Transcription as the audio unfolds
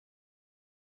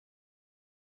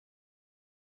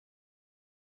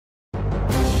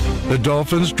the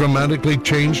Dolphins dramatically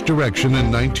changed direction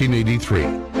in 1983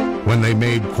 when they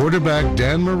made quarterback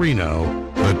Dan Marino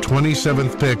the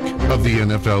 27th pick of the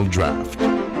NFL draft.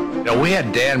 Now, we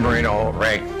had Dan Marino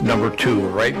ranked number 2,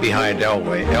 right behind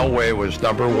Elway. Elway was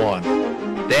number 1.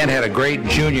 Dan had a great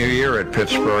junior year at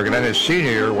Pittsburgh, and then his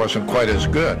senior year wasn't quite as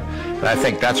good. And I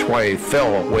think that's why he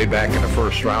fell way back in the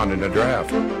first round in the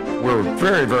draft. We were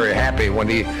very, very happy when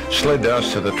he slid to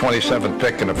us to the 27th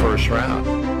pick in the first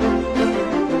round.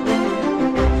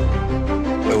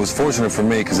 It was fortunate for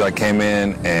me because I came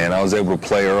in and I was able to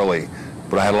play early,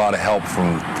 but I had a lot of help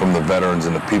from the veterans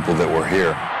and the people that were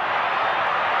here.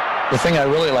 The thing I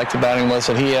really liked about him was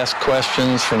that he asked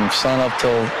questions from sun up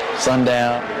till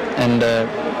sundown. And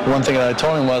one thing that I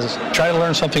told him was, try to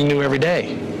learn something new every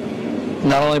day.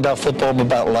 Not only about football, but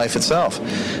about life itself.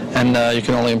 And you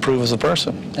can only improve as a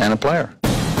person and a player.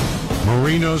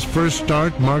 Marino's first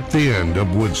start marked the end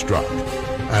of Woodstock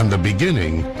and the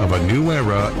beginning of a new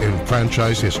era in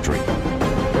franchise history.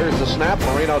 Here's the snap.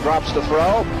 Marino drops the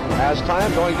throw. Has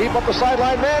time, going deep up the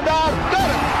sideline. Man down. Got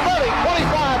it. 30,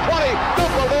 25, 20.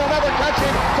 Duper, they'll never catch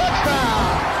him. Touchdown.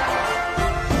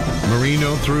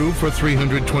 Marino threw for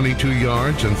 322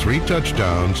 yards and 3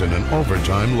 touchdowns in an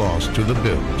overtime loss to the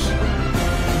Bills.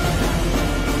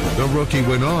 The rookie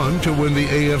went on to win the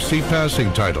AFC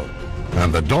passing title,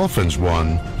 and the Dolphins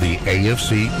won the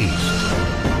AFC East.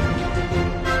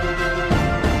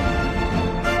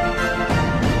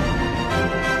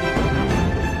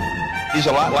 He's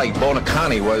a lot like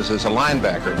Bonacani was as a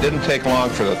linebacker. It didn't take long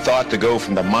for the thought to go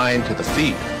from the mind to the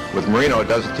feet. With Marino, it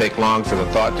doesn't take long for the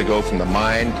thought to go from the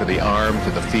mind to the arm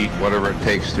to the feet, whatever it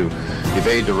takes to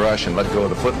evade the rush and let go of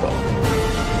the football.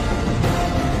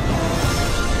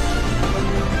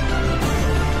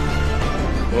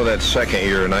 Well, that second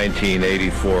year in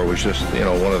 1984 was just,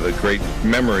 one of the great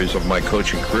memories of my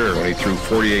coaching career when he threw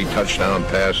 48 touchdown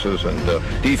passes, and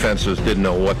defenses didn't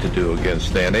know what to do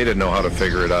against Dan. They didn't know how to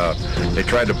figure it out. They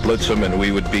tried to blitz him, and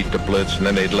we would beat the blitz, and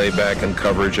then they'd lay back in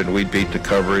coverage, and we'd beat the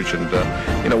coverage,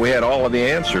 and, we had all of the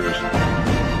answers.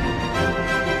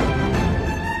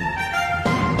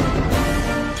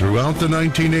 Throughout the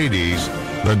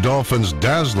 1980s, the Dolphins'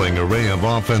 dazzling array of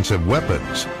offensive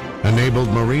weapons enabled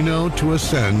Marino to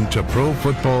ascend to pro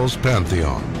football's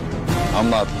pantheon. I'm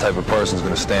not the type of person who's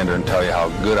going to stand there and tell you how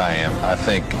good I am. I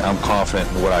think I'm confident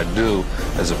in what I do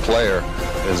as a player.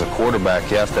 As a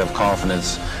quarterback, you have to have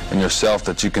confidence in yourself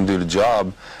that you can do the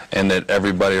job and that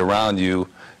everybody around you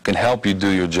can help you do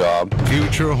your job.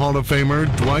 Future Hall of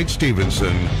Famer Dwight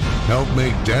Stevenson helped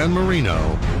make Dan Marino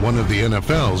one of the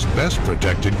NFL's best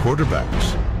protected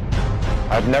quarterbacks.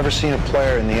 I've never seen a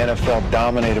player in the NFL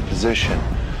dominate a position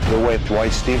the way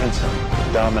Dwight Stevenson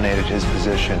dominated his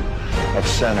position of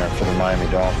center for the Miami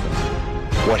Dolphins.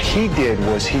 What he did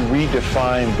was he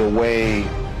redefined the way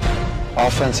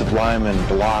offensive linemen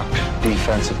blocked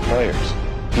defensive players.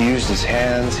 He used his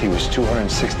hands. He was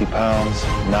 260 pounds,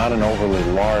 not an overly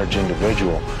large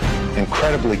individual.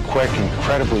 Incredibly quick,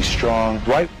 incredibly strong.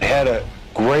 Dwight had a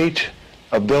great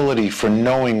ability for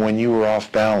knowing when you were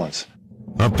off balance.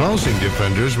 Opposing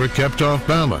defenders were kept off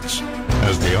balance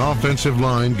as the offensive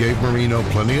line gave Marino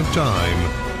plenty of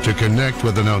time to connect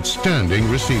with an outstanding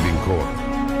receiving corps.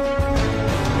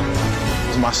 It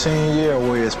was my senior year.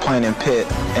 We was playing in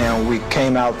Pitt, and we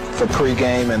came out for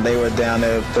pregame, and they were down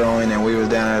there throwing, and we were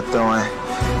down there throwing.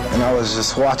 And I was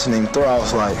just watching him throw. I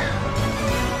was like,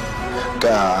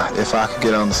 God, if I could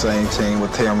get on the same team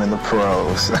with him in the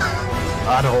pros.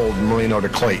 I'd hold Marino to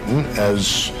Clayton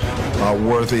as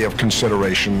worthy of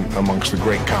consideration amongst the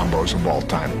great combos of all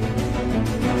time.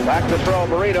 Back to throw,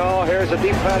 Marino. Here's a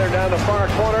deep pattern down the far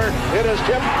corner. It is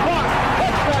tipped. Blocked.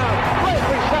 Touchdown. Great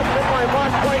reception by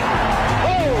Mark Clayton.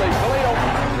 Holy Toledo.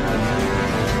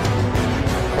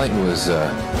 Clayton was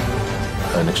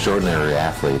an extraordinary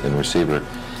athlete and receiver.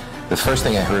 The first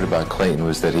thing I heard about Clayton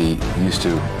was that he used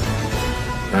to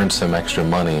earn some extra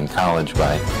money in college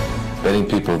by betting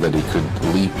people that he could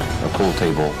leap a pool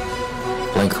table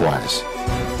lengthwise.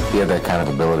 He had that kind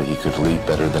of ability. He could leap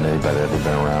better than anybody had ever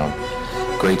been around.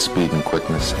 Great speed and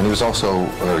quickness, and he was also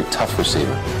a very tough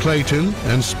receiver. Clayton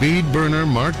and speed burner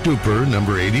Mark Duper,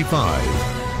 number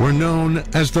 85, were known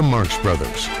as the Marx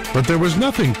Brothers, but there was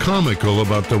nothing comical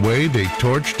about the way they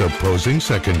torched opposing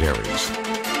secondaries.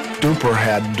 Duper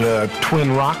had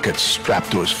twin rockets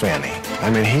strapped to his fanny.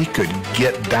 I mean, he could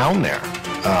get down there.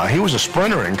 He was a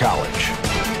sprinter in college.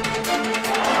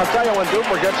 I'll tell you, when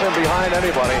Duper gets in behind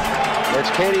anybody,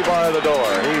 it's Katie bar the door.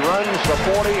 He runs the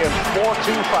 40 in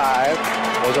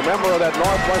 4.25, was a member of that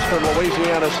Northwestern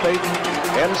Louisiana State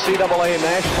NCAA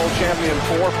national champion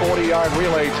 440-yard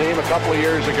relay team a couple of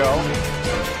years ago.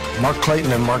 Mark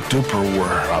Clayton and Mark Duper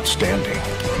were outstanding.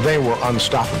 They were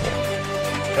unstoppable.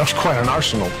 That was quite an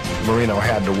arsenal Marino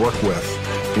had to work with.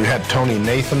 You had Tony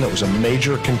Nathan, that was a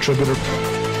major contributor.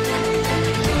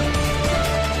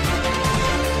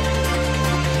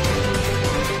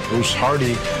 Bruce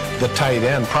Hardy, the tight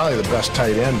end, probably the best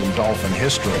tight end in Dolphin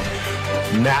history.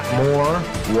 Nat Moore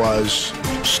was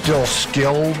still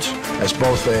skilled as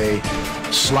both a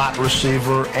slot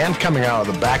receiver and coming out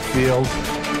of the backfield.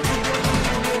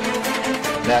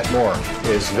 Nat Moore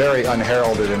is very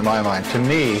unheralded in my mind. To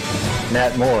me,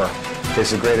 Nat Moore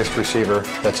is the greatest receiver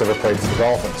that's ever played for the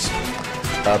Dolphins.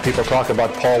 People talk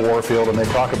about Paul Warfield and they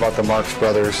talk about the Marx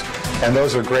brothers, and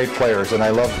those are great players, and I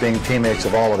love being teammates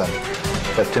of all of them.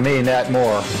 But to me, Nat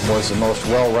Moore was the most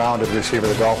well-rounded receiver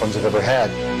the Dolphins have ever had.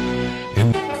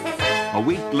 A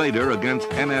week later, against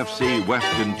NFC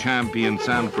Western champion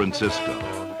San Francisco,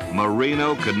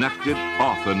 Marino connected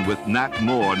often with Nat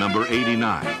Moore, number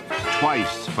 89,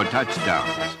 twice for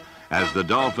touchdowns, as the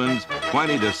Dolphins'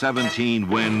 20-17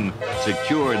 win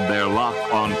secured their lock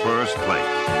on first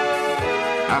place.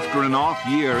 After an off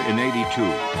year in '82,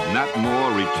 Nat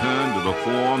Moore returned to the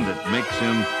form that makes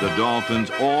him the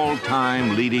Dolphins'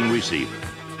 all-time leading receiver.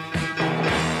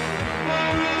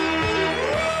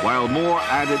 While Moore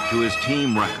added to his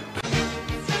team record.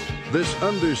 This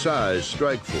undersized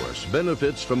strike force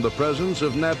benefits from the presence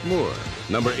of Nat Moore,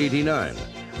 number 89,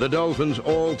 the Dolphins'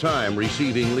 all-time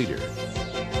receiving leader.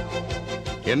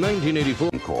 In 1984,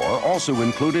 Corps also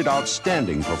included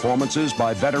outstanding performances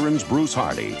by veterans Bruce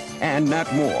Hardy and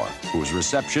Nat Moore, whose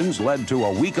receptions led to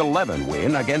a Week 11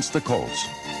 win against the Colts.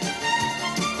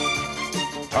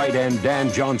 Tight end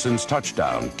Dan Johnson's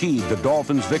touchdown keyed the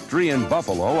Dolphins' victory in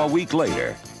Buffalo a week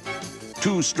later.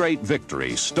 2 straight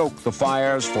victories stoked the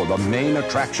fires for the main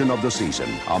attraction of the season,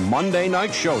 a Monday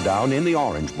night showdown in the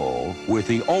Orange Bowl with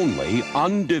the only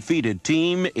undefeated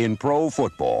team in pro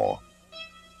football.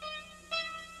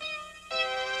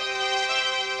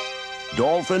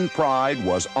 Dolphin pride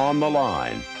was on the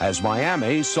line as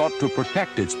Miami sought to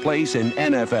protect its place in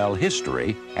NFL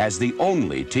history as the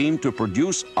only team to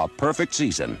produce a perfect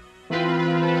season.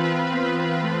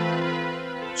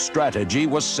 Strategy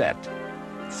was set.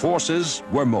 Forces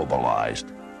were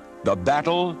mobilized. The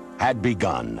battle had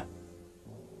begun.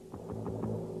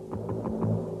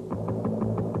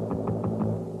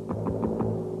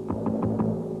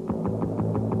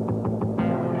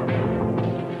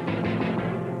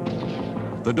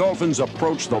 The Dolphins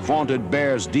approached the vaunted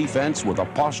Bears defense with a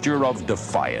posture of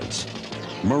defiance.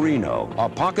 Marino, a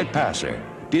pocket passer,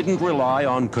 didn't rely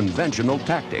on conventional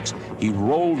tactics. He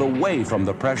rolled away from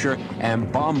the pressure and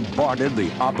bombarded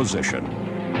the opposition.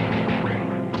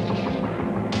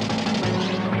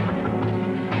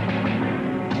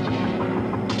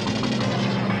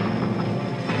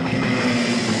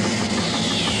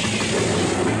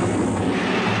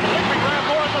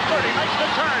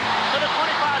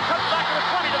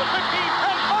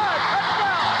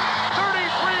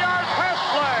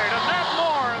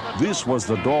 This was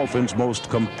the Dolphins' most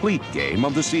complete game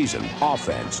of the season.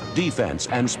 Offense, defense,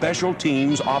 and special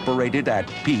teams operated at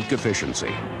peak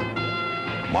efficiency.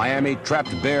 Miami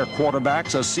trapped Bear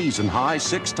quarterbacks a season-high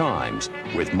 6 times,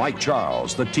 with Mike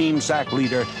Charles, the team sack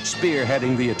leader,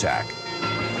 spearheading the attack.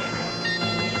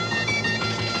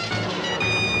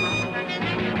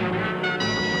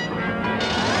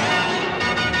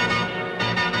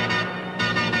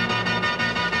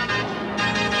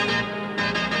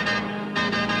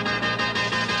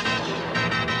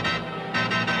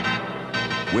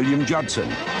 William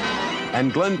Judson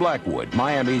and Glenn Blackwood,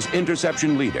 Miami's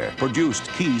interception leader, produced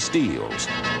key steals.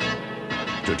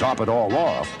 To top it all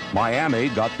off, Miami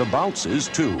got the bounces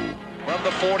too. From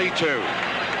the 42.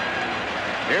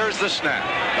 Here's the snap.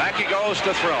 Back he goes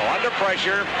to throw. Under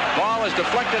pressure. Ball is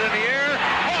deflected in the air.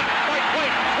 Wait,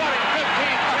 20, 15,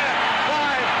 10,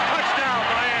 5. Touchdown,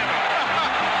 Miami.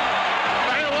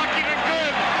 They're looking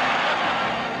good.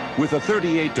 With a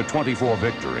 38-24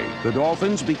 victory, the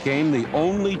Dolphins became the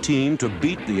only team to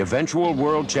beat the eventual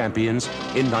world champions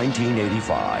in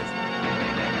 1985.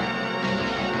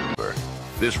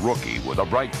 This rookie with a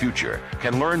bright future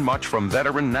can learn much from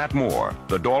veteran Nat Moore,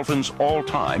 the Dolphins'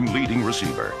 all-time leading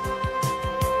receiver.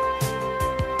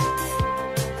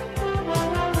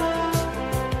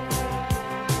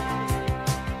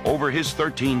 Over his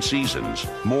 13 seasons,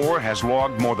 Moore has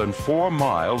logged more than 4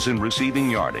 miles in receiving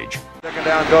yardage. Second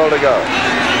down, goal to go.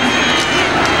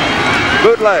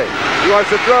 Bootleg. He wants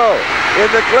to throw.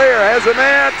 In the clear. Has a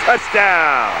man.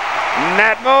 Touchdown.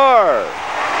 Nat Moore.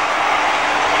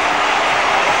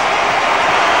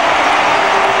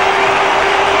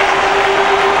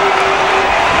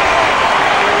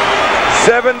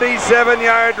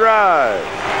 77-yard drive.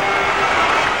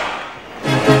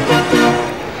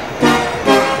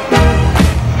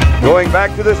 Going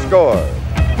back to the score.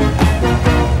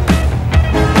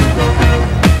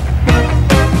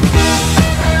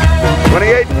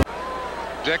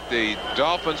 Dick, the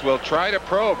Dolphins will try to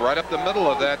probe right up the middle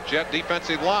of that Jet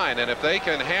defensive line, and if they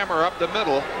can hammer up the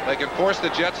middle, they can force the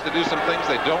Jets to do some things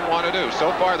they don't want to do.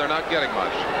 So far, they're not getting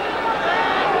much.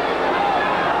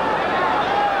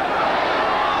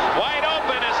 Wide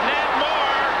open is Nat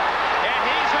Moore, and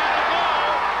he's on a go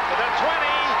to the 20,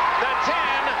 the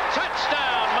 10,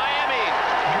 touchdown, Miami.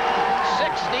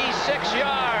 66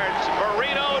 yards,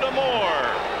 Marino to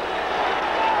Moore.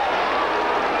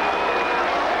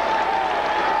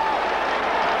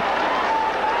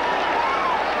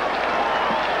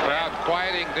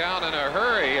 Quieting down in a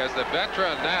hurry as the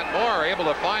veteran Nat Moore able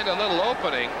to find a little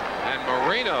opening, and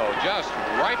Marino just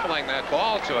rifling that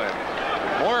ball to him.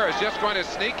 Moore is just going to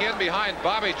sneak in behind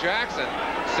Bobby Jackson.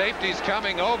 Safety's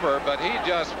coming over, but he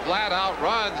just flat out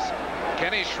runs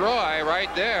Kenny Schroy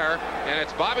right there, and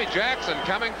it's Bobby Jackson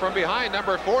coming from behind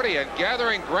number 40 and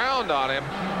gathering ground on him,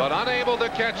 but unable to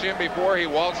catch him before he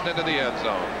waltzed into the end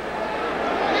zone.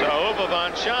 So Uwe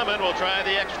von Schamann will try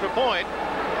the extra point.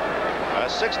 A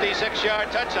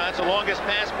 66-yard touchdown. It's the longest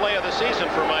pass play of the season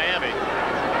for Miami.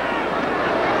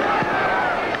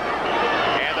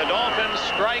 And the Dolphins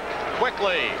strike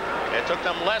quickly. It took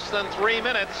them less than 3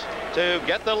 minutes to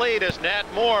get the lead as Nat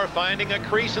Moore finding a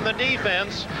crease in the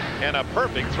defense, and a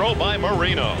perfect throw by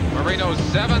Marino. Marino's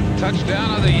 7th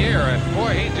touchdown of the year, and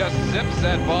boy, he just zips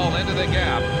that ball into the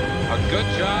gap. A good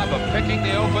job of picking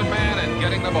the open man and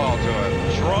getting the ball to him.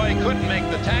 Troy couldn't make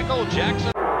the tackle. Jackson.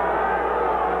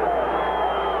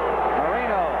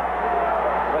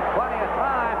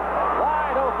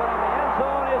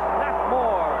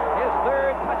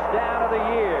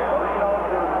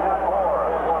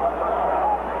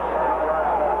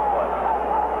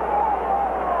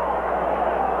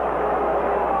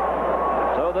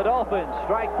 The Dolphins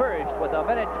strike first with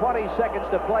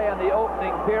 1:20 to play in the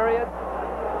opening period.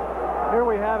 Here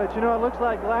we have it. You know, it looks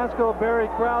like Glasgow, Barry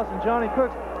Krause, and Johnny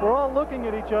Cooks were all looking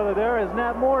at each other there as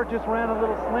Nat Moore just ran a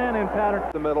little slant-in pattern.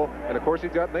 The middle, and of course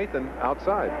he's got Nathan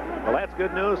outside. Well, that's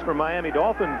good news for Miami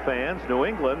Dolphin fans. New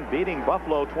England beating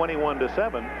Buffalo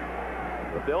 21-7.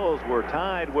 The Bills were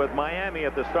tied with Miami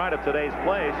at the start of today's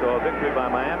play, so a victory by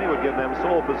Miami would give them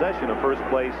sole possession of first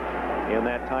place in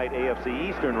that tight AFC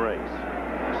Eastern race.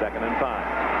 2nd and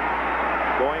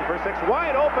 5. Going for 6.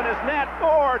 Wide open is Nat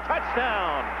Moore.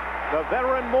 Touchdown. The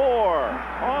veteran Moore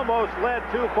almost led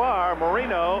too far.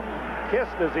 Marino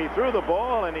kissed as he threw the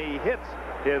ball, and he hits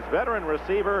his veteran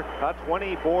receiver. A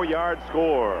 24-yard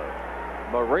score.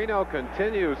 Marino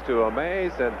continues to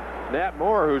amaze, and Nat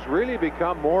Moore, who's really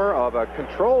become more of a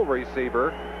control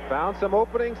receiver, found some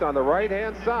openings on the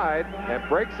right-hand side and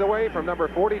breaks away from number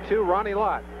 42, Ronnie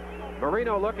Lott.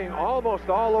 Marino looking almost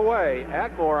all the way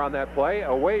at Moore on that play,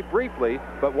 away briefly,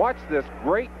 but watch this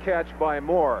great catch by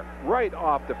Moore. Right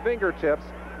off the fingertips,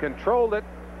 controlled it.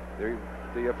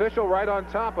 The official right on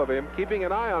top of him, keeping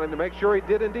an eye on him to make sure he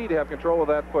did indeed have control of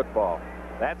that football.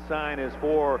 That sign is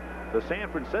for the San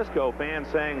Francisco fans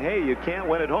saying, hey, you can't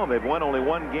win at home. They've won only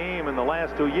one game in the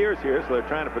last 2 years here, so they're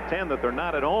trying to pretend that they're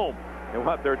not at home and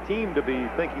want their team to be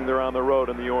thinking they're on the road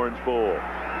in the Orange Bowl.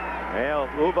 Well,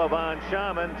 Uwe von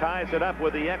Schamann ties it up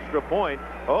with the extra point.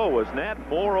 Oh, was Nat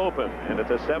Moore open, and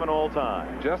it's a 7-all tie.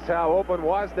 Just how open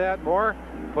was Nat Moore?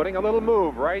 Putting a little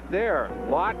move right there.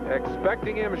 Lott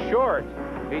expecting him short.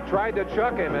 He tried to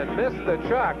chuck him and missed the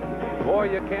chuck. Boy,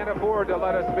 you can't afford to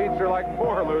let a speedster like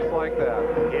Moore loose like that.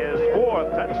 His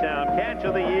 4th touchdown catch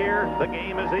of the year. The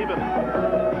game is even.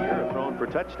 Here thrown for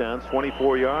touchdowns,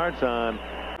 24 yards on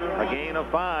a gain of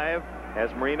 5. As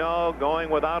Marino going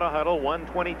without a huddle,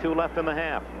 1:22 left in the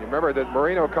half. You remember that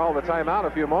Marino called the timeout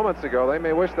a few moments ago. They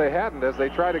may wish they hadn't as they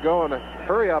try to go on a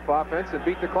hurry-up offense and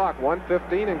beat the clock.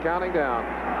 1:15 and counting down.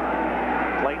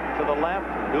 Clayton to the left,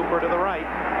 Cooper to the right.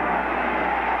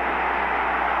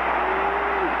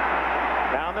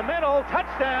 Down the middle,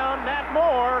 touchdown, Nat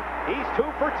Moore. He's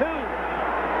 2 for 2.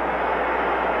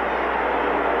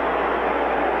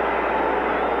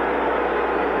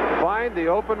 Find the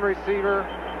open receiver.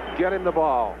 Get him the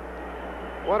ball.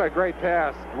 What a great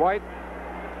pass. Dwight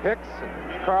Hicks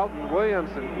and Carlton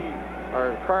Williamson,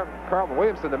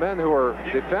 the men who are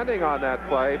defending on that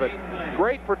play, but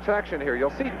great protection here.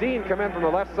 You'll see Dean come in from the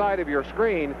left side of your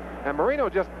screen, and Marino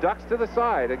just ducks to the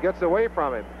side and gets away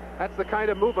from him. That's the kind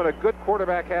of movement a good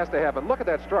quarterback has to have. And look at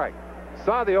that strike.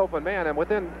 Saw the open man, and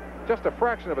within just a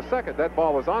fraction of a second, that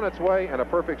ball was on its way and a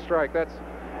perfect strike. That's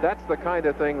that's the kind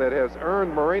of thing that has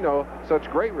earned Marino such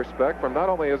great respect from not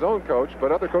only his own coach,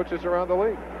 but other coaches around the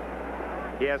league.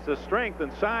 He has the strength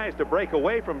and size to break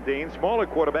away from Dean. Smaller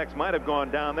quarterbacks might have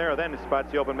gone down there, then he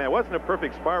spots the open man. It wasn't a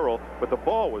perfect spiral, but the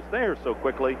ball was there so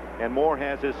quickly, and Moore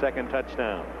has his second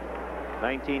touchdown.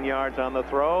 19 yards on the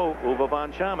throw. Uwe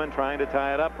von Schamann trying to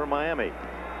tie it up for Miami.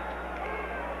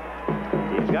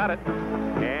 He's got it.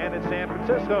 And it's San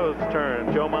Francisco's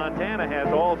turn. Joe Montana has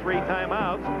all 3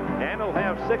 timeouts, and he'll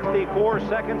have 64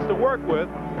 seconds to work with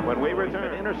when we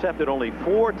return. Intercepted only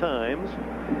 4 times.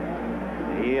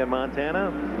 He and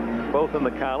Montana both in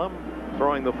the column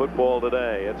throwing the football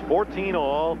today. It's 14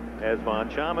 all as von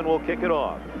Schamann will kick it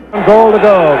off. Goal to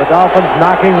go. The Dolphins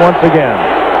knocking once again.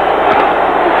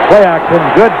 Play action.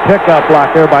 Good pickup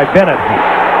block there by Bennett.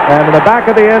 And in the back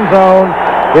of the end zone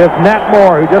is Nat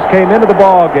Moore, who just came into the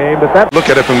ball game. But that look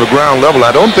at it from the ground level.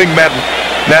 I don't think Nat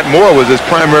Moore was his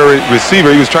primary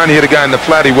receiver. He was trying to hit a guy in the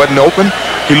flat. He wasn't open.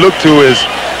 He looked to his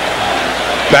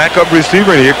backup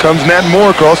receiver, and here comes Nat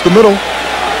Moore across the middle.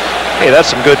 Hey,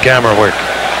 that's some good camera work.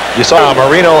 You saw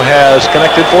Marino has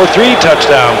connected for 3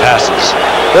 touchdown passes.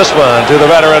 This one to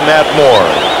the veteran Nat Moore.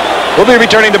 We'll be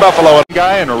returning to Buffalo.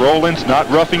 Guy and a roll-in's not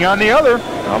roughing on the other.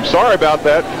 I'm sorry about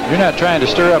that. You're not trying to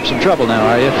stir up some trouble now,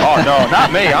 are you? Oh, no,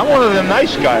 not me. I'm one of them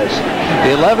nice guys.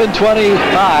 11:25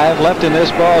 left in this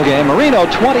ball game. Marino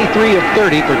 23 of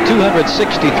 30 for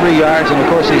 263 yards, and of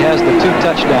course he has the 2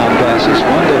 touchdown passes.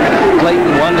 One to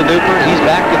Clayton, one to Duper. He's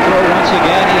back to throw once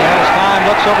again. He has time,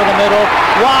 looks over the middle.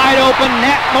 Wide open,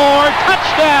 Nat Moore,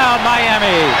 touchdown,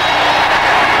 Miami.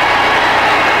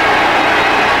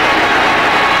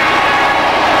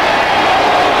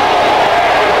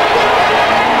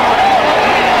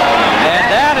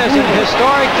 Is an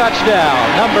historic touchdown.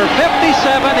 Number 57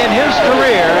 in his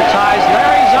career ties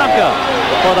Larry Zonka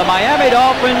for the Miami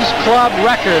Dolphins club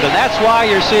record, and that's why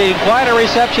you're seeing quite a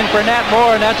reception for Nat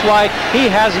Moore, and that's why he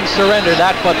hasn't surrendered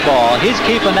that football. He's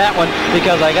keeping that one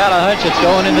because I got a hunch it's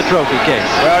going in the trophy case.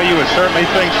 Well, you would certainly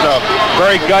think so.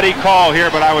 Very gutty call here,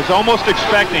 but I was almost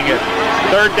expecting it.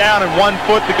 3rd down and 1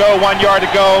 foot to go, 1 yard to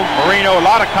go. Marino, a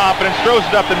lot of confidence, throws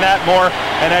it up to Nat Moore,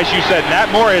 and as you said,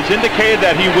 Nat Moore has indicated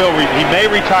that he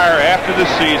may retire after this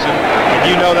season,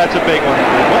 and you know that's a big one.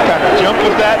 What kind of jump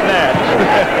was that, Nat?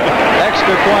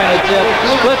 Extra point attempt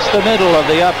splits the middle of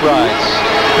the uprights,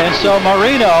 and so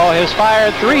Marino has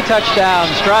fired 3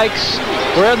 touchdown strikes.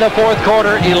 We're in the 4th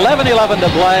quarter, 11-11 to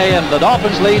play, and the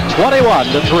Dolphins lead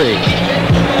 21-3.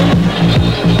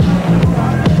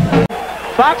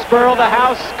 Foxborough, the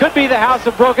house, could be the house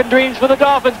of broken dreams for the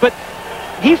Dolphins, but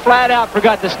he flat out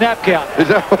forgot the snap count.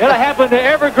 It'll happen to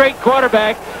every great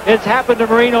quarterback. It's happened to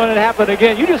Marino, and it happened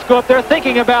again. You just go up there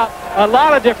thinking about a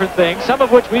lot of different things, some of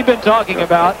which we've been talking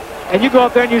about, and you go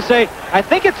up there and you say, I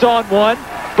think it's on 1,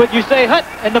 but you say, hut,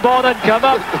 and the ball doesn't come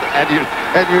up. and you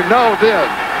know this.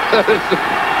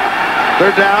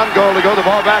 3rd down, goal to go. The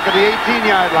ball back at the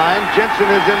 18-yard line. Jensen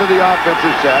is into the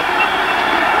offensive set.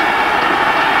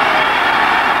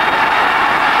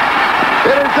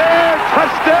 It is there.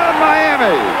 Touchdown,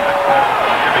 Miami.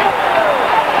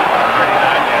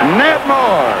 Nat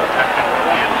Moore.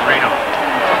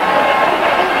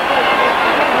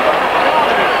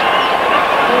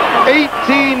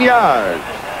 18 yards.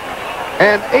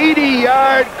 An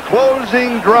 80-yard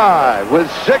closing drive with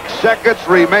 6 seconds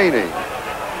remaining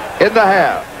in the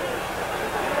half.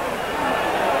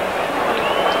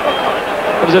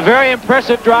 It was a very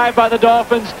impressive drive by the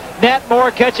Dolphins. Nat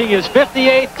Moore catching his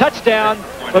 58th touchdown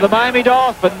for the Miami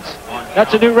Dolphins.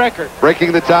 That's a new record.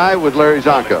 Breaking the tie with Larry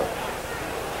Zonka.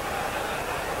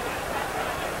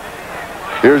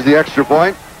 Here's the extra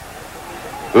point.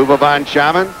 Uwe von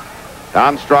Schamann.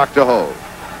 Don Strock to hold.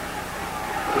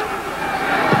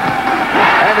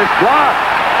 And it's blocked.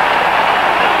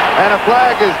 And a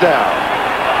flag is down.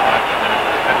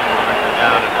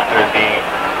 Down at the 13.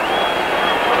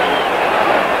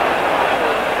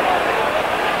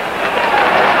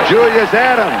 Julius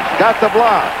Adams got the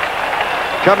block.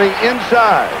 Coming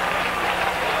inside.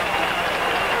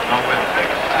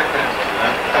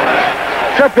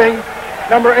 Tripping,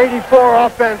 number 84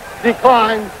 offense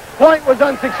declined. Point was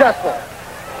unsuccessful.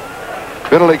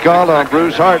 Penalty called on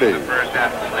Bruce Hardy.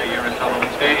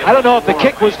 I don't know if the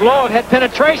kick was low. It had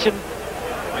penetration.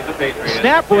 The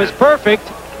snap was perfect.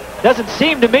 Doesn't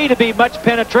seem to me to be much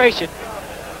penetration.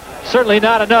 Certainly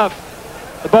not enough.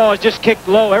 The ball is just kicked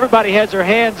low. Everybody has their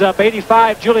hands up.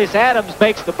 85, Julius Adams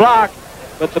makes the block,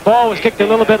 but the ball was kicked a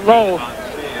little bit low.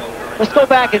 Let's go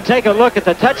back and take a look at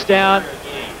the touchdown.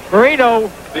 Marino,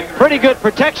 pretty good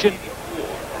protection.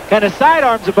 Kind of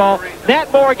sidearms the ball.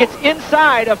 Nat Moore gets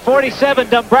inside of 47,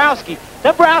 Dombrowski.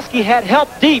 Dombrowski had help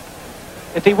deep,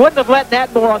 If he wouldn't have let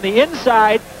Nat Moore on the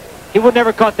inside, he would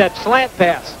never caught that slant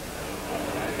pass.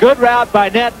 Good route by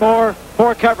Nat Moore,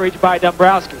 poor coverage by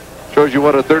Dombrowski. Shows you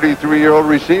what a 33-year-old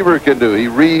receiver can do. He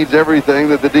reads everything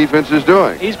that the defense is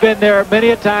doing. He's been there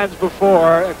many a times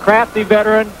before. A crafty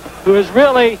veteran who has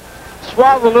really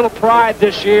swallowed a little pride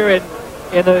this year in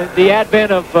the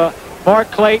advent of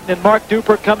Mark Clayton and Mark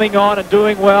Duper coming on and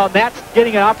doing well. Nat's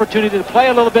getting an opportunity to play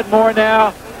a little bit more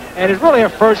now, and is really a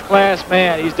first-class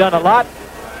man. He's done a lot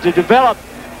to develop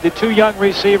the two young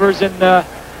receivers, and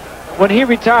when he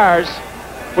retires,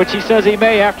 which he says he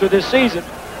may after this season,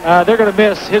 they're going to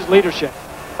miss his leadership.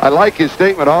 I like his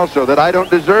statement also that I don't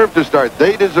deserve to start.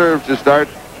 They deserve to start.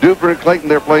 Duper and Clayton,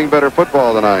 they're playing better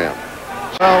football than I am.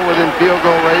 Well, within field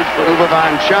goal range for Uwe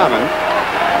von Schamann.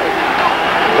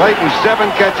 Clayton, 7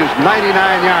 catches,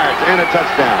 99 yards, and a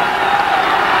touchdown.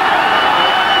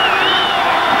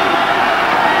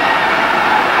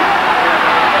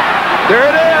 There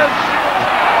it is.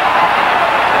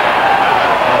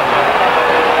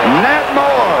 Nat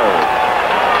Moore,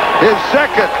 his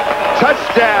second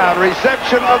touchdown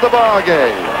reception of the ball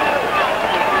game.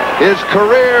 His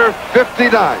career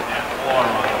 59.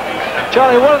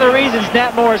 Charlie, one of the reasons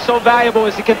Nat Moore is so valuable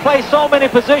is he can play so many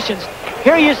positions.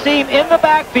 Here you see him in the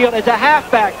backfield as a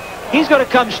halfback. He's going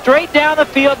to come straight down the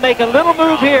field, make a little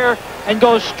move here, and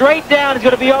go straight down. He's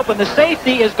going to be open. The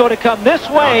safety is going to come this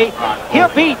way. He'll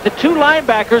beat the 2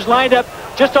 linebackers lined up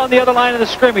just on the other line of the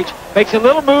scrimmage. Makes a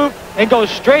little move and goes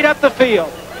straight up the field.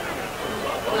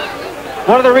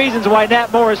 One of the reasons why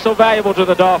Nat Moore is so valuable to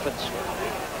the Dolphins.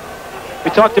 We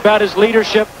talked about his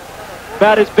leadership,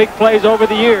 about his big plays over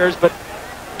the years, but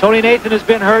Tony Nathan has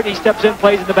been hurt. He steps in,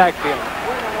 plays in the backfield.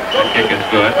 The kick is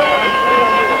good.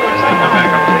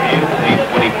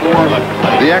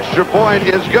 The extra point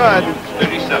is good.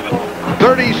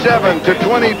 37 to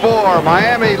 24.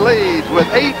 Miami leads with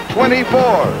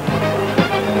 8:24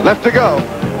 left to go.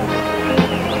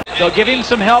 They'll give him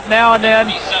some help now and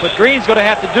then, but Green's going to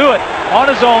have to do it on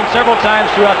his own several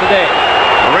times throughout the day.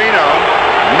 Marino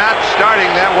not starting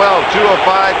that well.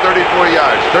 205, 34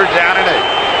 yards. 3rd down and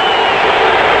 8.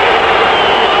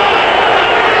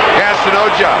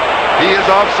 Castanoja, he is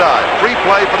offside. Free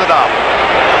play for the Dolphins.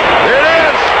 There it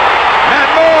is. Nat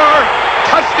Moore,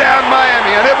 touchdown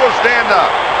Miami, and it will stand up.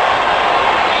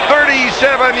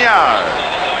 37 yards.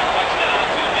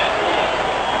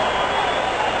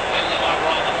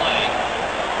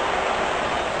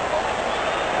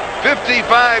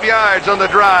 $55 yards on the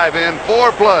drive in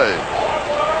 4 plays.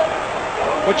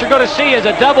 What you're going to see is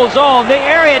a double zone. The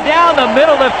area down the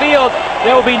middle of the field,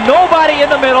 there will be nobody in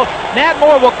the middle. Nat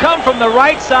Moore will come from the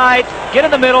right side, get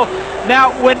in the middle.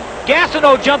 Now, when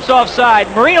Gastineau jumps offside,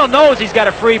 Marino knows he's got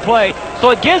a free play, so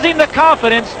it gives him the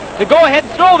confidence to go ahead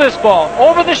and throw this ball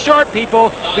over the short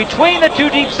people between the 2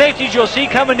 deep safeties you'll see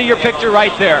coming to your picture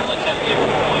right there.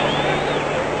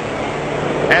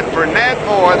 And for Nat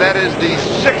Moore, that is the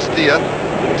 60th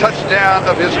touchdown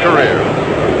of his career.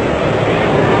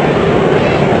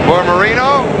 For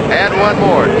Marino, add one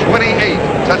more, 28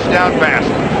 touchdown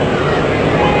passes.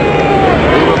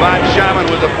 Uwe von Schamann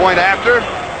with the point after,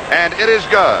 and it is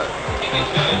good.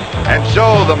 And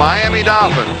so the Miami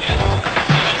Dolphins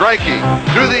striking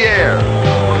through the air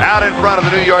out in front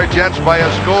of the New York Jets by a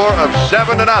score of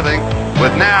 7-0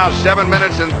 with now 7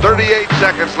 minutes and 38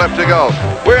 seconds left to go.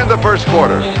 We're in the first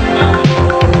quarter.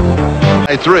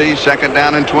 3, 2nd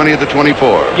down and 20 at the 24.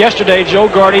 Yesterday, Joe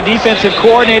Gardy, defensive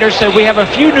coordinator, said we have a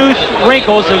few new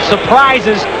wrinkles and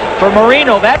surprises for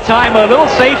Marino. That time, a little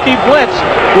safety blitz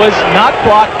was not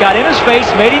blocked, got in his face,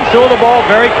 made him throw the ball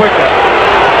very quickly.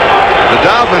 The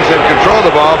Dolphins have controlled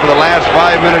the ball for the last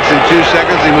 5 minutes and 2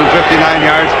 seconds. They moved 59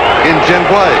 yards in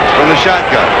 10 plays from the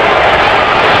shotgun.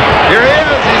 Here he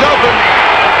is. He's open.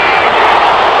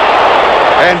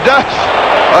 And does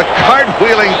a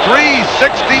cartwheeling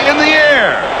 360 in the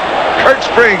air. Kurt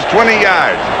Springs, 20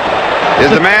 yards, is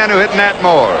the man who hit Nat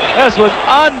Moore. This was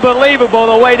unbelievable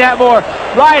the way Nat Moore,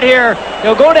 right here,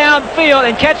 he'll go downfield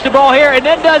and catch the ball here and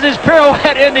then does his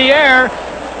pirouette in the air.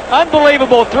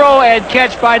 Unbelievable throw and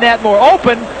catch by Nat Moore.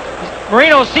 Open.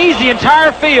 Marino sees the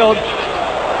entire field.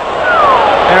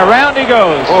 And around he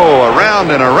goes. Oh, around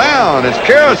and around. It's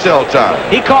carousel time.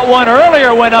 He caught one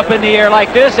earlier, went up in the air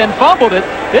like this and fumbled it.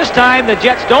 This time the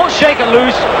Jets don't shake it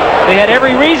loose. They had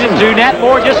every reason to. Nat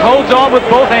Moore just holds on with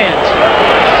both hands.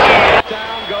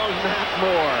 Down goes Nat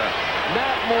Moore.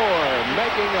 Nat Moore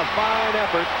making a fine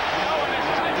effort.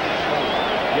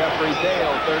 Jeffrey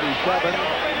Dale, 37.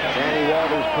 Danny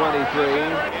Walters,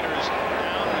 23.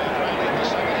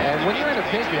 And when you're in a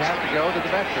pinch, you have to go to the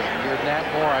veteran. Here's Nat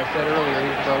Moore. I said earlier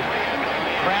he throws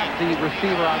crafty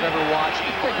receiver I've ever watched.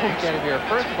 Take a look at him here.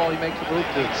 First of all, he makes a move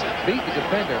to beat the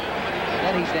defender. And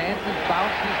then he dances,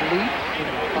 bounces, leaps, and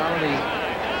finally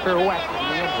pirouettes in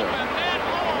the end zone.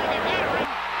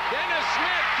 Dennis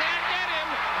Smith can't get him.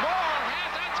 Moore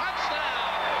has a touchdown.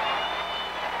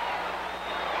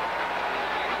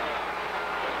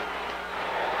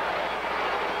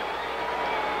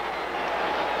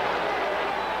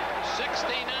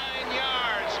 69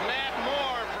 yards. Matt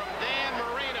Moore from Dan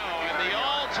Marino, and the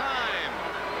all-time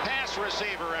pass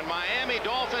receiver in Miami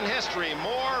Dolphin history.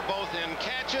 Moore both in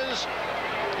catches.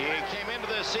 He came into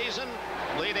this season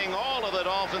leading all of the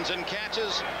Dolphins in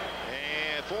catches,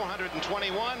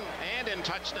 421, and in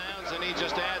touchdowns, and he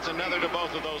just adds another to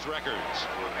both of those records.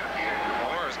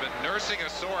 Moore has been nursing a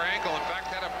sore ankle. In fact,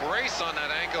 had a brace on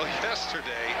that ankle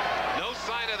yesterday. No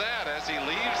sign of that as he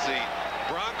leaves the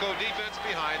Bronco defense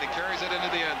behind and carries it into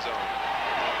the end zone.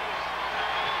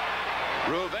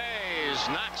 Ruves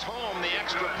knocks home the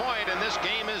extra point, and this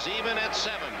game is even at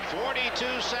 7.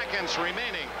 42 seconds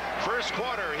remaining. First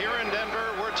quarter here in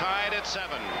Denver. We're tied at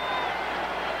 7.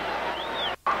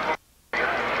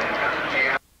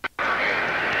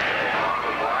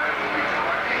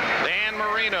 Dan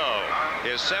Marino,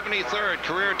 his 73rd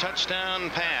career touchdown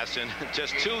pass in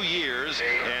just 2 years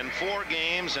and 4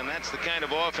 games, and that's the kind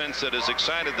of offense that has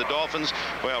excited the Dolphins,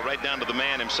 well, right down to the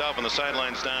man himself on the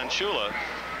sidelines, Don Shula,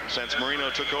 since Marino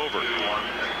took over.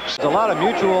 There's a lot of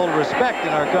mutual respect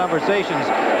in our conversations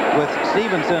with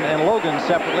Stevenson and Logan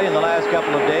separately in the last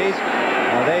couple of days.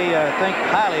 They think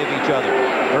highly of each other.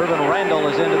 Irvin Randall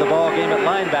is into the ball game at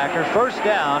linebacker. First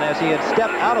down as he had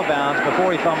stepped out of bounds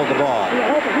before he fumbled the ball.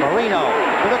 Marino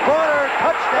to the corner.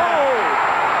 Touchdown.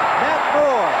 Nat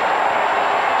Moore.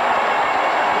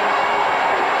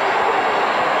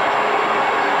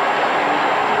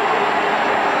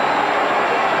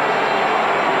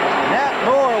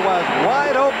 Was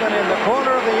wide open in the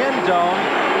corner of the end zone.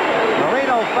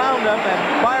 Marino found him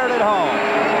and fired it home.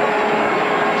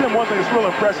 Tim, one thing that's real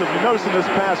impressive, you notice in this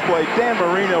pass play, Dan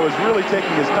Marino is really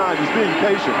taking his time. He's being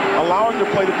patient, allowing the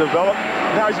play to develop.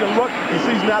 Now he's going to look. He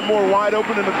sees Nat Moore wide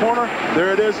open in the corner.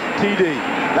 There it is, TD.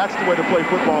 That's the way to play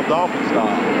football Dolphin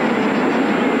style.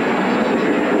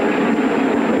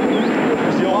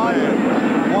 There's the old man.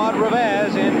 Juan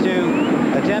Rivas into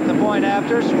attempt the point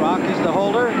after. Strock is the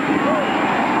holder.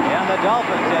 And the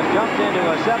Dolphins have jumped into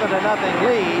a 7-0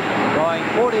 lead, going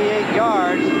 48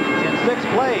 yards in 6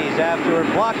 plays after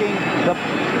blocking the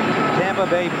Tampa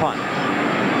Bay punt.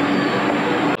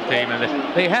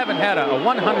 And they haven't had a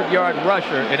 100-yard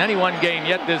rusher in any one game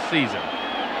yet this season.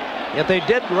 Yet they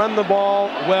did run the ball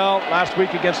well last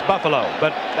week against Buffalo,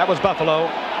 but that was Buffalo,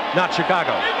 not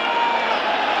Chicago.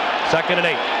 2nd and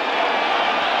 8.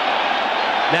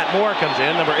 Nat Moore comes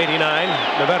in, number 89,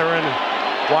 the veteran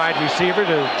wide receiver,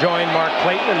 to join Mark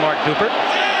Clayton and Mark Duper.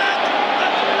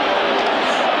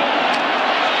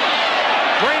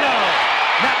 Marino,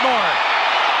 Nat Moore.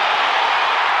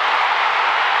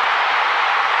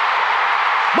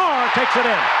 Moore takes it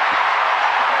in.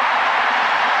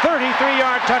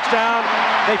 33-yard touchdown.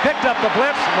 They picked up the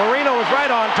blitz. Marino was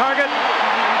right on target.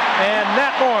 And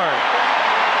Nat Moore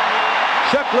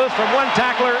shook loose from one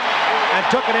tackler and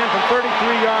took it in from 33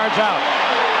 yards out.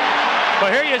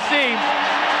 Well, here you see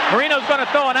Marino's going to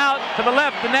throw it out to the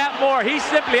left to Nat Moore. He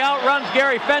simply outruns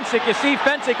Gary Fensick. You see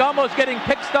Fensick almost getting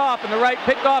picked off in the right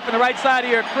side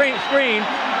of your screen,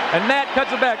 and Nat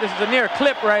cuts it back. This is a near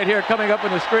clip right here coming up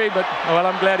in the screen, but well,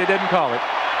 I'm glad he didn't call it.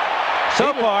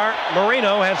 So far,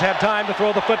 Marino has had time to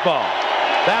throw the football.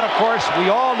 That, of course, we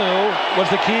all knew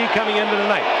was the key coming into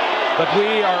tonight. But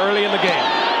we are early in the game.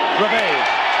 Rivas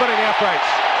splitting the uprights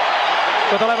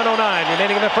with 11:09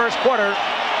 remaining in the first quarter.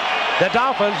 The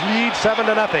Dolphins lead 7-0.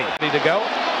 Need to go.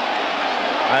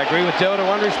 I agree with Joe to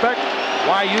one respect.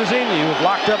 Why use him? You've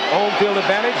locked up home field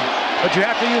advantage, but you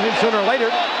have to use him sooner or later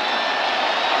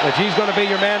if he's going to be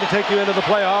your man to take you into the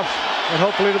playoffs and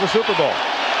hopefully to the Super Bowl.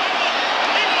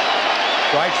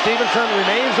 Dwight Stevenson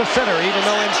remains the center, even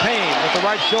though in pain with the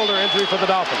right shoulder injury for the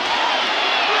Dolphins.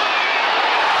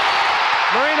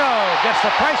 Marino gets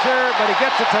the pressure, but he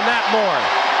gets it to Nat Moore.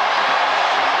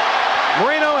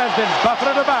 Marino has been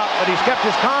buffeted about, but he's kept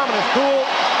his calm and his cool,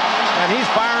 and he's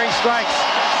firing strikes.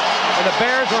 And the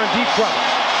Bears are in deep trouble.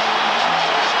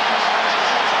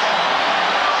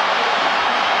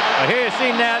 Well, here you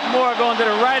see Nat Moore going to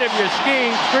the right of your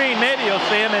screen. Maybe you'll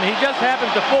see him, and he just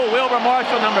happens to fool Wilbur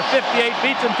Marshall, number 58,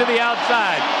 beats him to the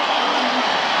outside.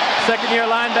 Second-year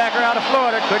linebacker out of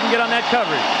Florida couldn't get on that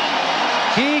coverage.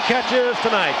 Key catches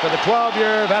tonight for the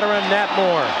 12-year veteran Nat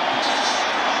Moore.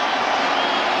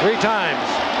 3 times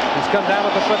he's come down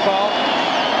with the football.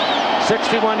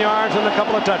 61 yards and a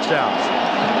couple of touchdowns.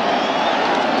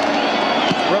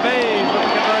 Reveiz with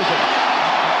the conversion.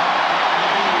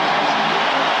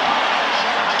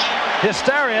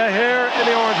 Hysteria here in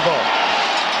the Orange Bowl.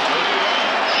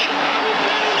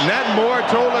 Nat Moore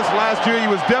told us last year he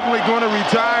was definitely going to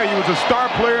retire. He was a star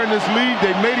player in this league.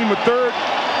 They made him a third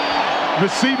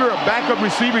receiver, a backup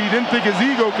receiver. He didn't think his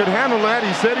ego could handle that.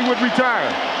 He said he would retire.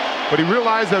 But he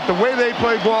realized that the way they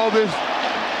play ball in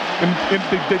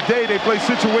the day they play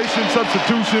situation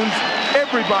substitutions,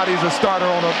 everybody's a starter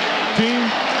on a team.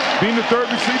 Being the third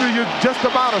receiver, you're just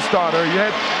about a starter. You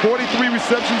had 43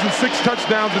 receptions and 6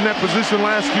 touchdowns in that position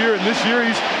last year, and this year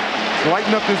he's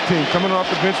lighting up his team, coming off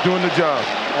the bench doing the job.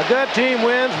 A good team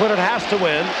wins when it has to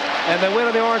win, and they win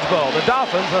in the Orange Bowl. The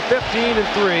Dolphins are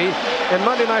 15-3 in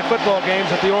Monday Night Football games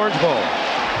at the Orange Bowl.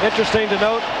 Interesting to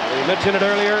note, we mentioned it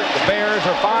earlier, the Bears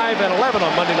are 5-11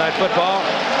 on Monday Night Football,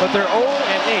 but they're 0-8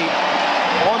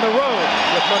 on the road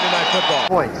with Monday Night Football.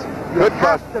 Points. You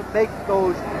have to make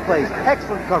those plays.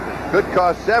 Excellent coverage. Could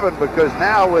cost 7 because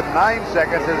now with 9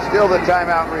 seconds and still the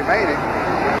timeout remaining,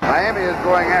 Miami is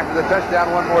going after the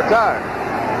touchdown one more time.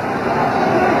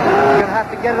 You're going to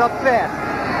have to get it up fast.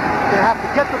 You're going to have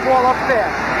to get the ball up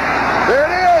fast. There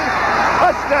it is!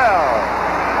 Touchdown!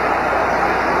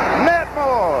 Nat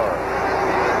Moore!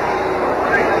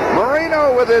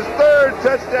 Marino with his 3rd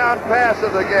touchdown pass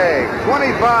of the game.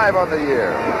 25 on the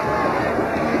year.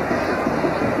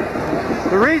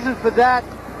 The reason for that,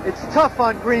 it's tough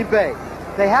on Green Bay.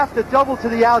 They have to double to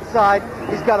the outside.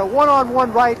 He's got a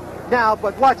one-on-one right now,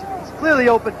 but watch it. He's clearly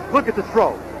open. Look at the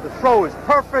throw. The throw is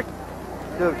perfect.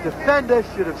 The defender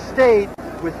should have stayed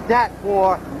with Nat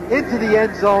Moore into the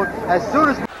end zone as soon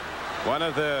as... One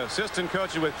of the assistant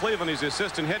coaches with Cleveland, he's the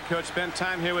assistant head coach, spent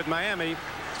time here with Miami.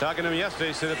 He's talking to him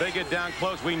yesterday, said if they get down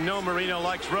close, we know Marino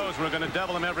likes Rose. We're going to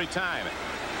double him every time.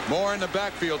 Moore in the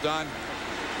backfield, Don.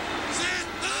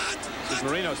 This is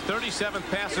Marino's 37th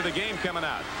pass of the game coming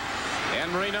out.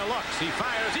 And Marino looks. He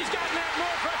fires. He's got Nat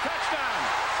Moore for a touchdown.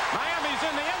 Miami's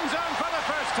in the end zone for the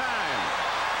first time.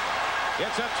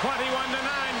 It's a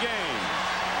 21-9 game.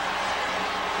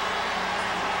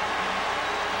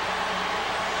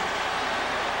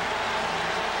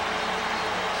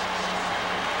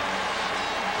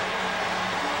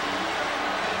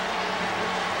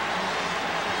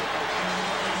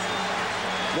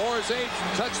 Moore's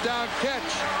 8th touchdown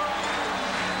catch.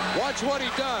 Watch what he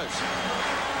does.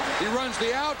 He runs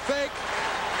the out fake.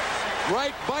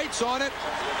 Wright bites on it.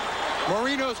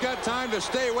 Marino's got time to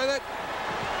stay with it.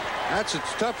 That's as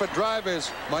tough a drive as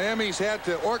Miami's had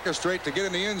to orchestrate to get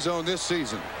in the end zone this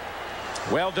season.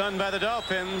 Well done by the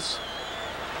Dolphins.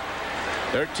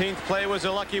 13th play was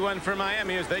a lucky one for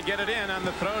Miami as they get it in on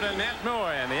the throw to Nat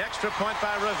Moore, and the extra point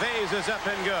by Reveiz is up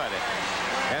and good.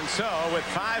 And so with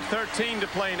 5:13 to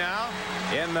play now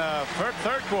in the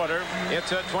third quarter,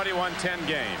 it's a 21-10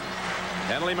 game.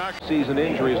 Penalty mark. Season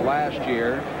injuries last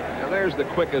year. Now there's the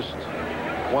quickest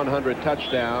 100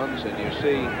 touchdowns, and you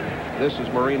see this is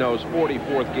Marino's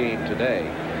 44th game today.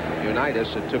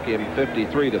 Unitas, it took him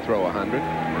 53 to throw 100.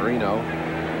 Marino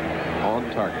on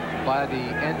target. By the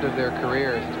end of their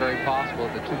careers, it's very possible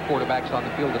that the 2 quarterbacks on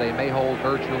the field today may hold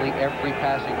virtually every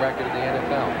passing record in the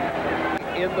NFL.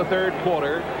 In the third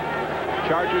quarter,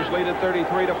 Chargers lead at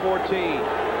 33-14.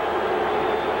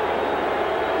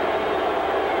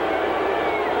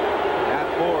 Nat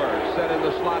Moore set in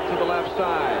the slot to the left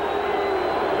side.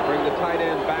 Bring the tight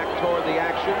end back toward the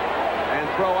action and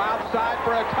throw outside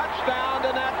for a touchdown to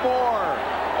Nat Moore.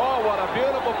 Oh, what a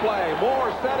beautiful play.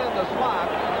 Moore set in the slot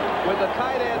with the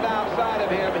tight end outside of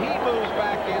him. He moves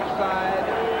back inside,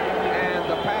 and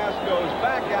the pass goes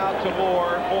back out to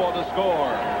Moore for the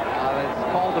score. It's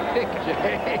called a pick,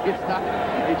 Jay.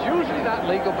 It's usually not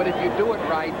legal, but if you do it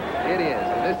right, it is.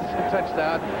 And this is a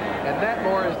touchdown. And Nat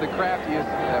Moore is the craftiest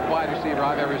wide receiver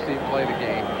I've ever seen play the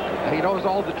game. He knows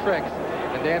all the tricks.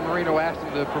 And Dan Marino asked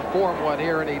him to perform one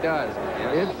here, and he does.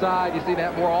 Yes. Inside, you see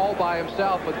Nat Moore all by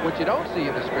himself, but what you don't see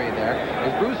in the screen there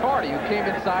is Bruce Hardy, who came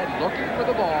inside looking for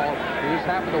the ball. He just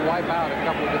happened to wipe out a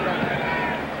couple of defenders.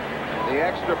 The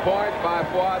extra point by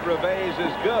Fuad Reveiz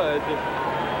is good.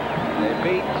 They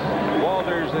beat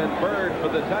Walters and Bird for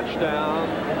the touchdown.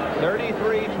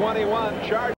 33-21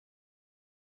 Chargers.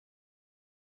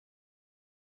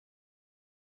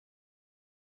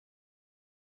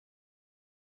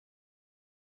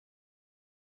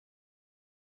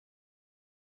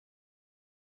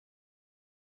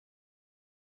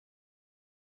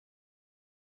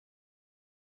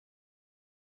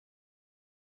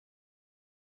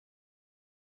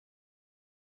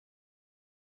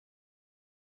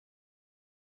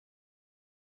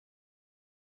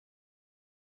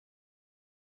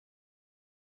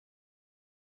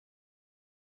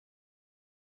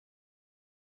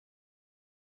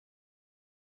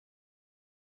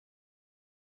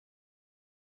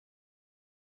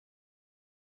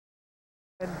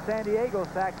 And San Diego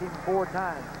sacked him 4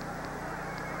 times.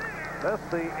 That's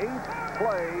the 8th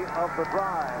play of the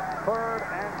drive. 3rd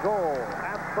and goal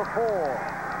at the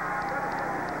 4.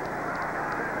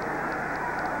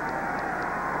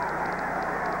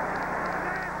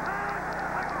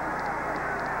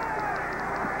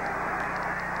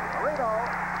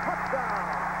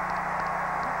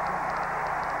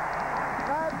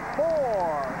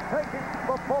 Taking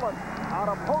the bullet out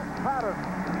of post pattern.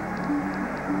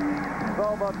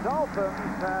 So the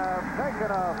Dolphins have taken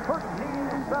a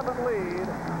 13-7 lead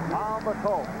on the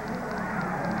Colts.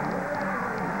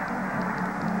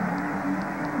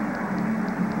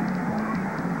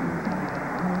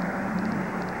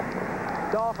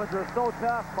 Dolphins are so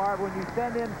tough, Marv, when you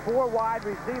send in 4 wide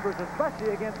receivers,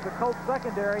 especially against the Colts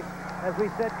secondary, as we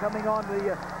said coming on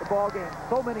the ball game.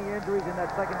 So many injuries in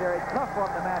that secondary. It's tough for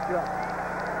them to match up.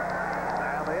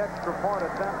 The extra point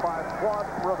attempt by Claude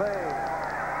Revay.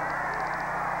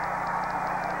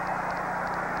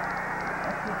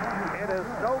 It is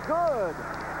no good.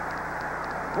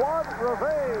 Claude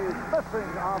Revay is missing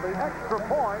on the extra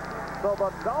point, so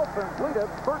the Dolphins lead it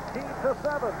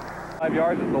 13-7. 5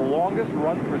 yards is the longest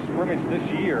run for scrimmage this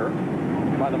year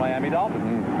by the Miami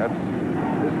Dolphins.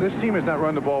 This team has not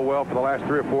run the ball well for the last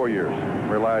 3 or 4 years.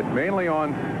 Relied mainly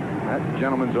on that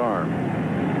gentleman's arm.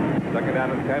 2nd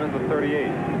down and 10 at the 38.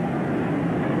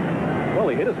 Well,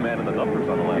 he hit his man in the numbers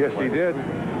on the last Yes, play. he did.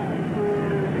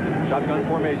 Shotgun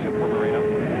formation for Marino.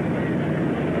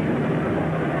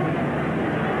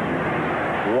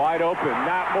 Wide open.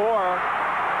 Nat Moore.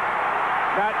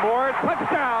 Nat Moore,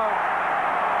 touchdown.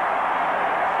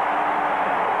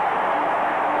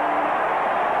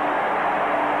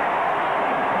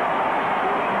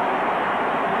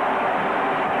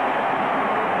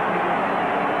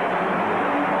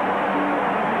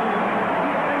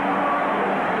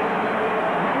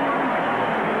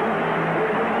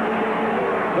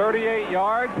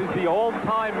 Yards is the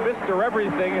all-time Mr.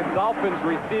 Everything in Dolphins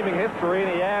receiving history,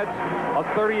 and he adds a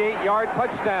 38-yard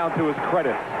touchdown to his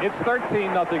credit. It's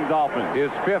 13-0 Dolphins.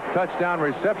 His 5th touchdown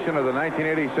reception of the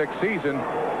 1986 season.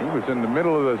 He was in the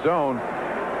middle of the zone.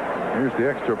 Here's the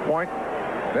extra point,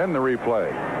 then the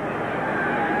replay.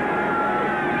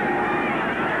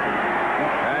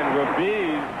 And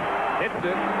Rabiz hits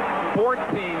it.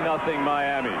 14-0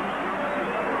 Miami.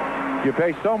 You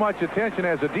pay so much attention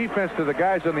as a defense to the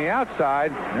guys on the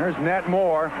outside. There's Nat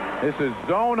Moore. This is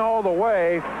zone all the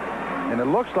way. And it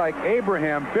looks like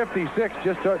Abraham, 56,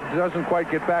 just doesn't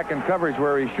quite get back in coverage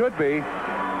where he should be.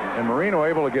 And Marino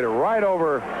able to get it right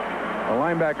over the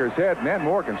linebacker's head. Nat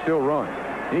Moore can still run.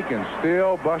 He can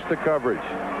still bust the coverage.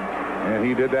 And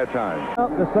he did that time. Well,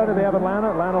 this Sunday they have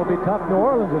Atlanta. Atlanta will be tough. New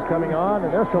Orleans is coming on,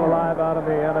 and they're still alive out in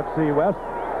the NFC West.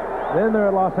 Then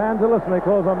they're at Los Angeles, and they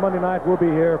close on Monday night. We'll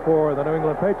be here for the New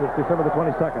England Patriots, December the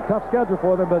 22nd. Tough schedule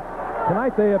for them, but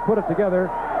tonight they have put it together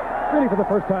really for the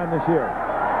first time this year.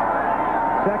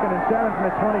 2nd and 7 from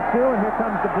the 22, and here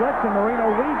comes the blitz, and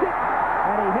Marino reads it,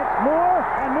 and he hits Moore,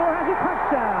 and Moore has a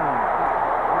touchdown.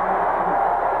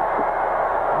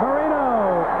 Marino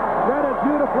read it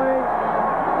beautifully,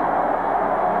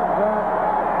 but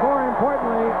more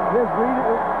importantly, his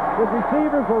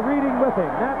receivers were reading with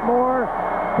him. Nat Moore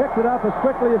picked it up as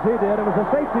quickly as he did. It was a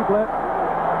safety blitz,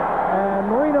 and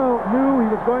Marino knew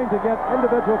he was going to get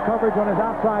individual coverage on his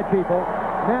outside people.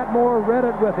 Nat Moore read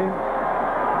it with him,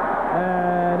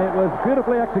 and it was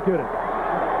beautifully executed.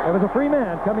 There was a free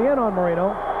man coming in on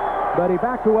Marino, but he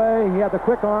backed away. He had the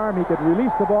quick arm. He could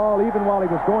release the ball even while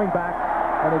he was going back,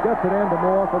 and he gets it into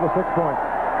Moore for the 6 points.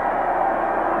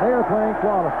 They are playing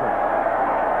flawlessly.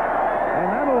 And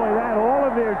not only that, all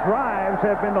of their drives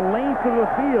have been the length of the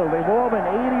field. They've all been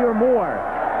 80 or more.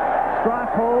 Strock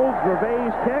holds,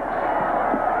 Gervais kicks,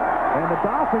 and the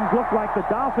Dolphins look like the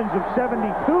Dolphins of 72.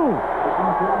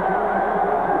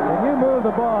 When you move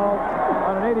the ball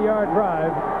on an 80-yard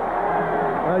drive,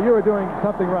 you were doing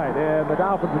something right, and the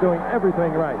Dolphins are doing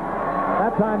everything right.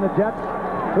 That time the Jets,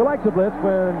 who like to blitz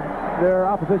when their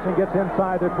opposition gets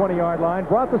inside their 20-yard line,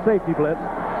 brought the safety blitz.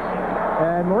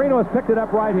 And Marino has picked it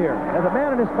up right here. As a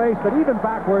man in his face, but even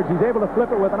backwards, he's able to flip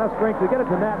it with enough strength to get it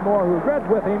to Nat Moore, who read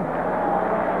with him.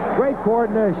 Great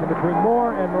coordination between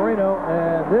Moore and Marino,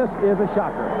 and this is a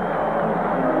shocker.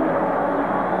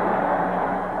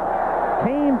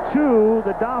 Came to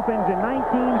the Dolphins in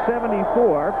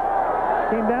 1974.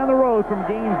 Came down the road from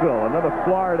Gainesville, another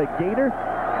Florida Gator.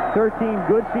 13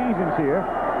 good seasons here.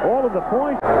 All of the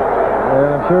points. And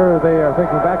I'm sure they are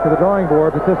thinking back to the drawing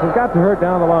board, but this has got to hurt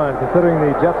down the line, considering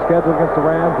the Jets' schedule against the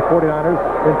Rams, the 49ers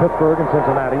in Pittsburgh and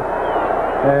Cincinnati.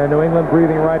 And New England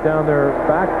breathing right down their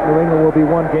back. New England will be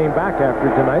 1 game back after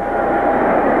tonight.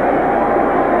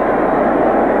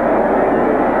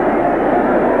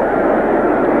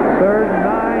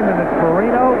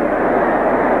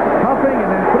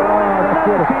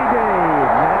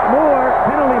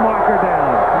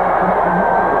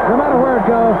 it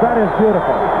goes. That is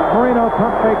beautiful. Marino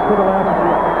pump fakes to the left,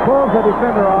 pulls the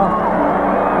defender off,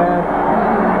 and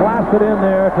blasts it in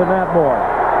there to Nat Moore.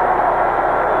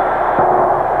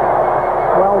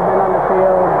 12 men on the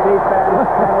field. Defense,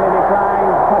 penalty decline,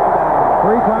 touchdown.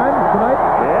 3 times tonight?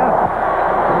 Yeah.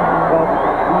 Well,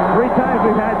 3 times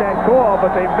we've had that call,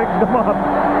 but they mixed them up.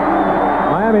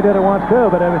 Miami did it once too,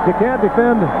 but if you can't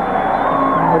defend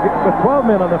with 12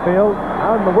 men on the field,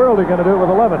 how in the world are you going to do it with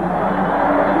 11?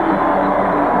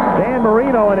 Dan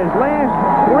Marino in his last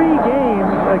 3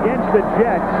 games against the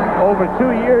Jets over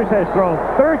 2 years has thrown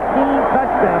 13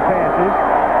 touchdown passes.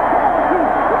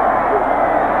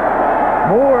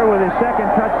 Moore with his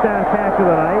second touchdown pass of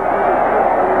the night.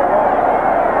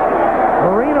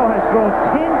 Marino has thrown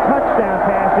 10 touchdown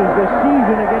passes this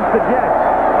season against the Jets.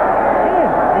 10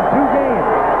 in 2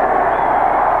 games.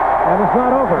 And it's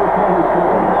not over.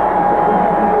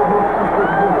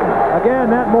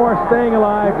 Again, Nat Moore staying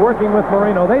alive, working with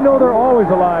Marino. They know they're always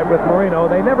alive with Marino.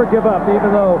 They never give up,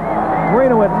 even though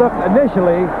Marino had looked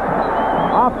initially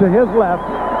off to his left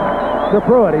to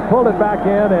Pruitt. He pulled it back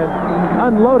in and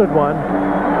unloaded one,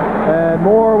 and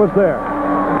Moore was there.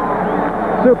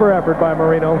 Super effort by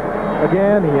Marino.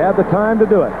 Again, he had the time to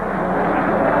do it.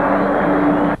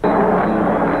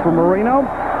 For Marino,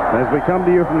 as we come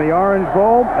to you from the Orange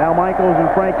Bowl, Al Michaels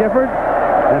and Frank Gifford.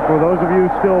 And for those of you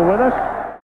still with us,